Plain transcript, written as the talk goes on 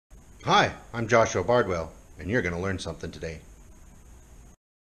Hi, I'm Joshua Bardwell, and you're going to learn something today.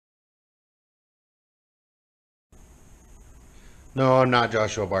 No, I'm not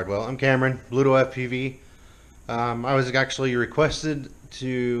Joshua Bardwell. I'm Cameron, Bluto FPV. I was actually requested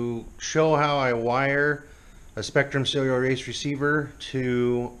to show how I wire a Spektrum Serial Race Receiver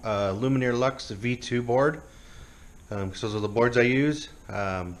to a Lumenier Lux V2 board. Because those are the boards I use.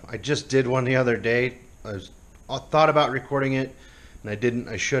 I just did one the other day. I thought about recording it, and I didn't.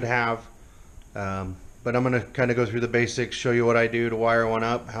 I should have. But I'm going to kind of go through the basics, show you what I do to wire one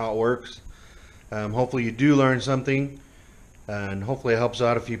up, how it works. Hopefully you do learn something, and hopefully it helps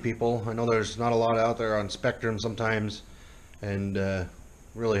out a few people. I know there's not a lot out there on Spektrum sometimes, and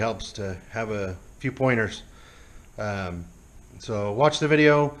really helps to have a few pointers. So watch the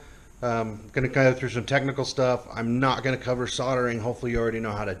video. I'm going to kind of through some technical stuff. I'm not going to cover soldering. Hopefully you already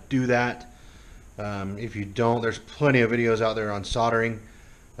know how to do that. If you don't, there's plenty of videos out there on soldering.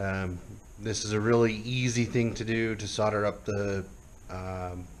 This is a really easy thing to do to solder up the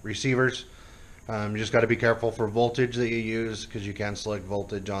receivers. You just got to be careful for voltage that you use, because you can select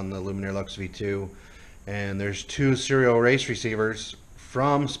voltage on the Lumenier Lux V2. And there's two serial race receivers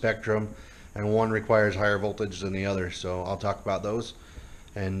from Spektrum, and one requires higher voltage than the other. So I'll talk about those.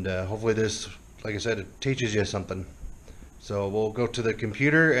 And hopefully this, like I said, it teaches you something. So we'll go to the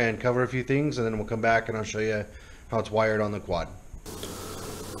computer and cover a few things, and then we'll come back and I'll show you how it's wired on the quad.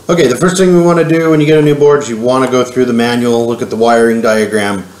 Okay, the first thing we want to do when you get a new board is you want to go through the manual, look at the wiring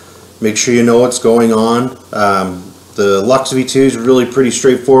diagram, make sure you know what's going on. The Lux V2 is really pretty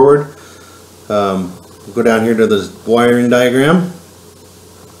straightforward. We'll go down here to the wiring diagram.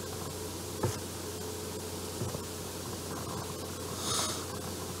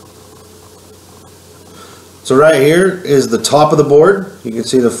 So right here is the top of the board. You can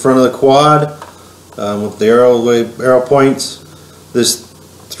see the front of the quad with the arrow points. This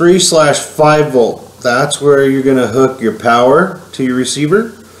 3/5 volt, that's where you're going to hook your power to your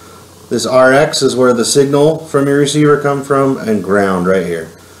receiver. This RX is where the signal from your receiver comes from, and ground right here.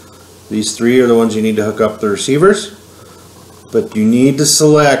 These three are the ones you need to hook up the receivers. But you need to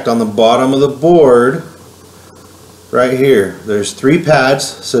select on the bottom of the board right here. There's three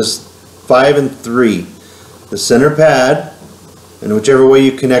pads. It says 5 and 3. The center pad, and whichever way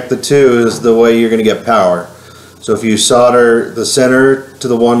you connect the two is the way you're going to get power. So if you solder the center to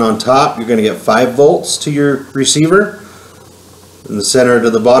the one on top, you're going to get 5 volts to your receiver. And the center to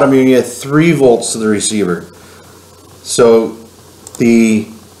the bottom, you're going to get 3 volts to the receiver. So the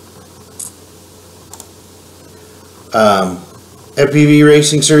FPV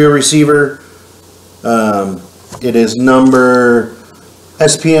Racing Serial Receiver, it is number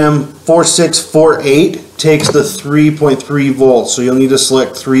SPM 4648, takes the 3.3 volts, so you'll need to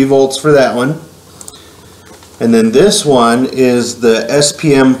select 3 volts for that one. And then this one is the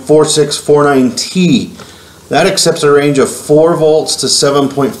SPM 4649T. That accepts a range of 4 volts to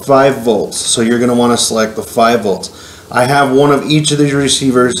 7.5 volts, so you're going to want to select the 5 volts. I have one of each of these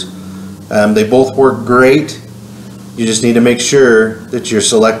receivers. They both work great. You just need to make sure that you're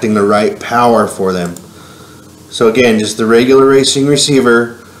selecting the right power for them. So again, just the regular racing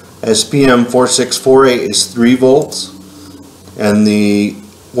receiver, SPM 4648 is 3 volts, and the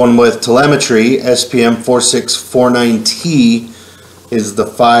one with telemetry, SPM 4649T, is the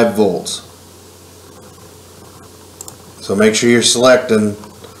 5 volts. So make sure you're selecting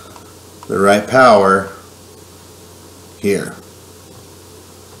the right power here.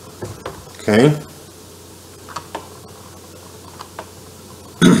 Okay.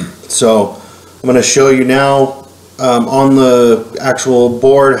 So I'm going to show you now on the actual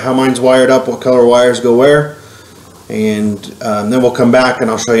board how mine's wired up, what color wires go where, and then we'll come back and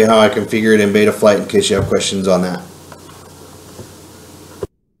I'll show you how I configure it in Betaflight in case you have questions on that.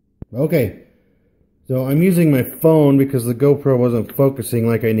 Okay, so I'm using my phone because the GoPro wasn't focusing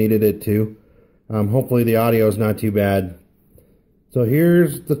like I needed it to. Hopefully the audio is not too bad. So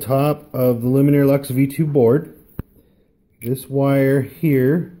here's the top of the Lumenier Lux V2 board. This wire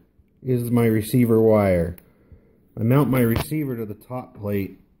here is my receiver wire. I mount my receiver to the top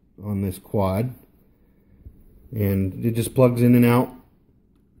plate on this quad, and it just plugs in and out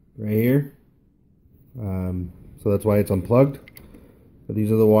right here. So that's why it's unplugged. But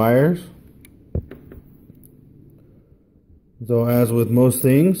these are the wires. So as with most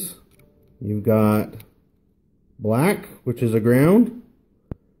things, you've got black, which is a ground,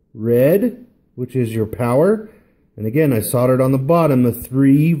 red, which is your power, and again I soldered on the bottom the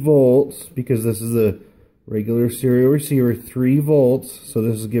 3 volts because this is a regular serial receiver, 3 volts, so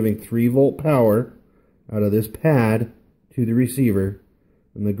this is giving 3 volt power out of this pad to the receiver,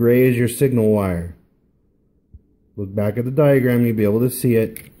 and the gray is your signal wire. Look back at the diagram, you'll be able to see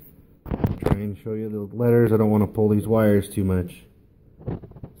it. and show you the letters. I don't want to pull these wires too much.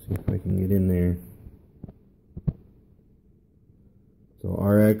 See if I can get in there. So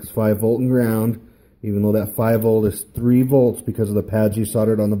RX 5 volt and ground, even though that 5 volt is 3 volts because of the pads you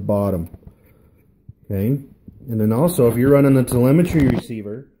soldered on the bottom. Okay, and then also if you're running the telemetry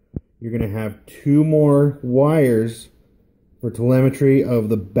receiver, you're going to have 2 more wires for telemetry of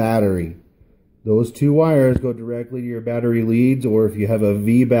the battery. Those 2 wires go directly to your battery leads, or if you have a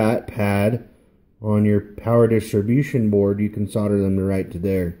VBAT pad on your power distribution board, you can solder them right to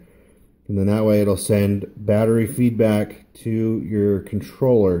there. And then that way it'll send battery feedback to your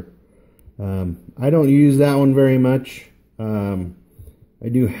controller. I don't use that one very much. I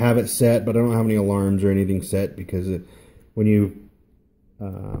do have it set, but I don't have any alarms or anything set, because when you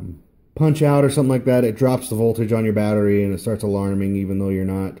punch out or something like that, it drops the voltage on your battery and it starts alarming even though you're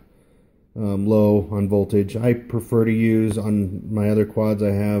not low on voltage. I prefer to use, on my other quads,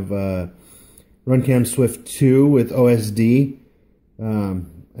 I have RunCam Swift 2 with OSD,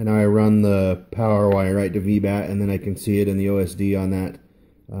 and I run the power wire right to VBAT, and then I can see it in the OSD on that.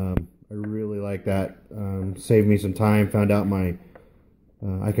 I really like that. Saved me some time. Found out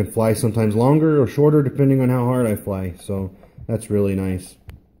I can fly sometimes longer or shorter depending on how hard I fly, so that's really nice.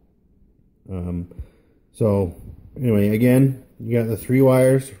 So anyway, again, you got the 3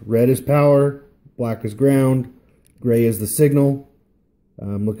 wires. Red is power, black is ground, gray is the signal.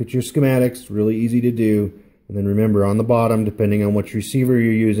 Look at your schematics, really easy to do. And then remember, on the bottom, depending on which receiver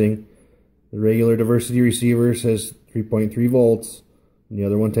you're using, the regular diversity receiver says 3.3 volts, and the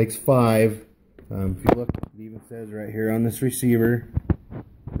other one takes 5. If you look, it even says right here on this receiver,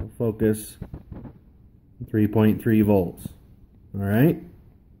 focus, 3.3 volts. All right.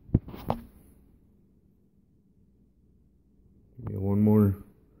 Get one more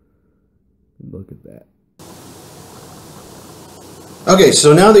look at that. Okay,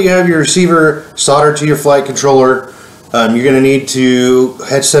 so now that you have your receiver soldered to your flight controller, you're going to need to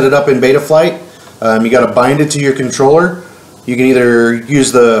set it up in Betaflight. You got to bind it to your controller. You can either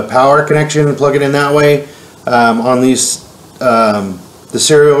use the power connection and plug it in that way. On these, the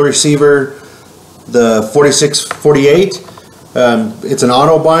serial receiver, the 4648, it's an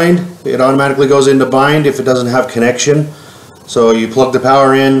auto bind. It automatically goes into bind if it doesn't have connection. So you plug the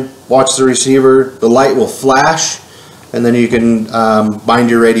power in, watch the receiver, the light will flash, and then you can bind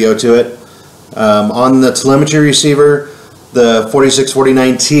your radio to it. On the telemetry receiver, the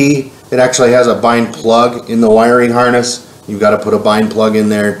 4649T, it actually has a bind plug in the wiring harness. You've got to put a bind plug in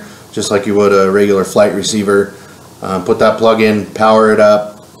there, just like you would a regular flight receiver. Put that plug in, power it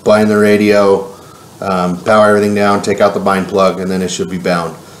up, bind the radio, power everything down, take out the bind plug, and then it should be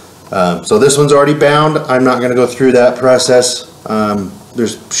bound. So this one's already bound. I'm not going to go through that process. There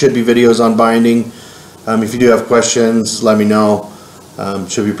should be videos on binding. If you do have questions, let me know.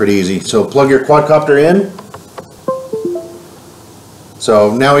 Should be pretty easy. So plug your quadcopter in.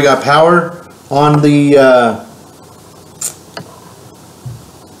 So now we got power on the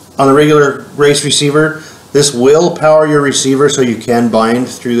regular race receiver. This will power your receiver, so you can bind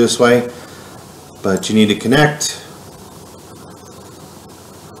through this way, but you need to connect.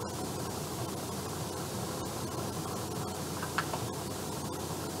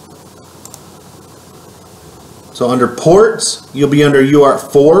 So under ports, you'll be under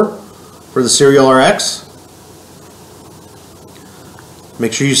UART4 for the serial RX.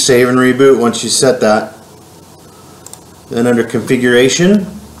 Make sure you save and reboot once you set that. Then under configuration,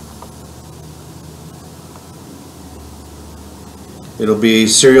 it'll be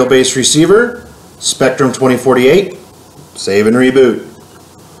serial based receiver, Spektrum 2048, save and reboot.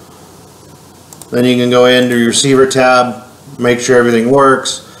 Then you can go into your receiver tab, make sure everything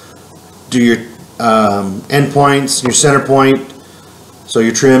works, do your endpoints, your center point, so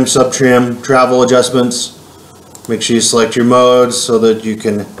your trim, sub-trim, travel adjustments. Make sure you select your modes so that you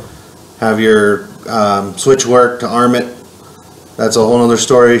can have your switch work to arm it. That's a whole other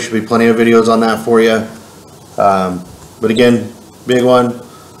story. Should be plenty of videos on that for you. But again, big one,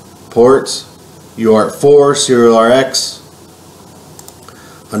 ports, UART4, serial RX.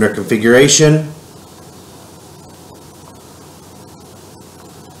 Under configuration,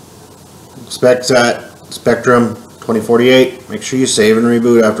 specs at Spektrum 2048. Make sure you save and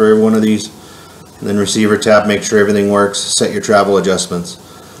reboot after every one of these. And then receiver tab, make sure everything works. Set your travel adjustments.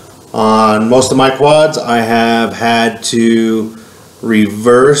 On most of my quads, I have had to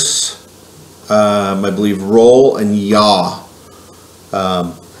reverse, I believe, roll and yaw.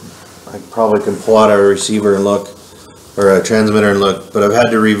 I probably can pull out a receiver and look, or a transmitter and look, but I've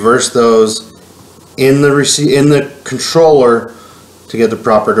had to reverse those in the controller to get the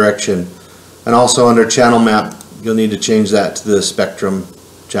proper direction. And also under channel map, you'll need to change that to the Spektrum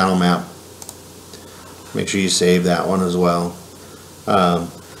channel map. make sure you save that one as well.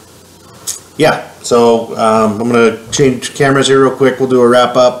 Yeah, so I'm going to change cameras here real quick. We'll do a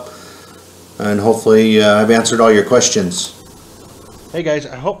wrap up, and hopefully I've answered all your questions. Hey guys,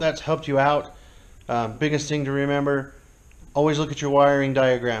 I hope that's helped you out. Biggest thing to remember, always look at your wiring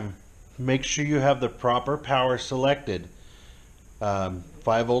diagram. Make sure you have the proper power selected. 5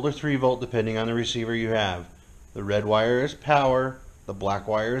 volt or 3 volt depending on the receiver you have. The red wire is power, the black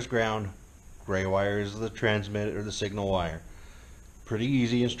wire is ground, gray wire is the transmit or the signal wire. Pretty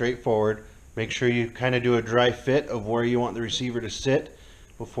easy and straightforward. Make sure you kind of do a dry fit of where you want the receiver to sit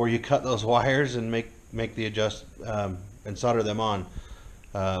before you cut those wires and make the adjust and solder them on.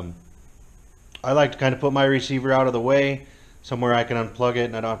 I like to kind of put my receiver out of the way, somewhere I can unplug it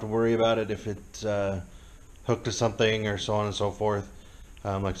and I don't have to worry about it if it's hooked to something or so on and so forth.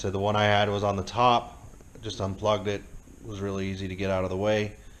 Like I said, the one I had was on the top. Just unplugged it. It was really easy to get out of the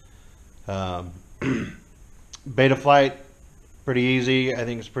way. Beta flight, pretty easy. I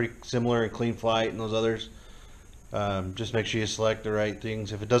think it's pretty similar in clean flight and those others. Just make sure you select the right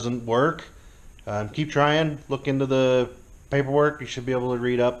things. If it doesn't work, keep trying. Look into the paperwork. You should be able to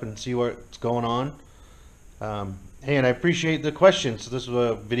read up and see what's going on. Hey, and I appreciate the questions. This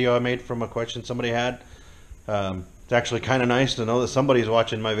was a video I made from a question somebody had. It's actually kind of nice to know that somebody's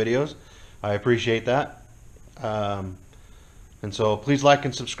watching my videos. I appreciate that. And so please like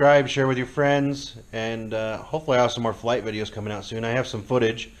and subscribe, share with your friends, and hopefully I have some more flight videos coming out soon. I have some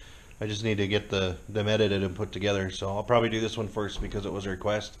footage. I just need to get them edited and put together. So I'll probably do this one first because it was a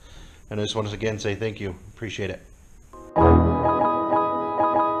request. And I just want to again say thank you. Appreciate it.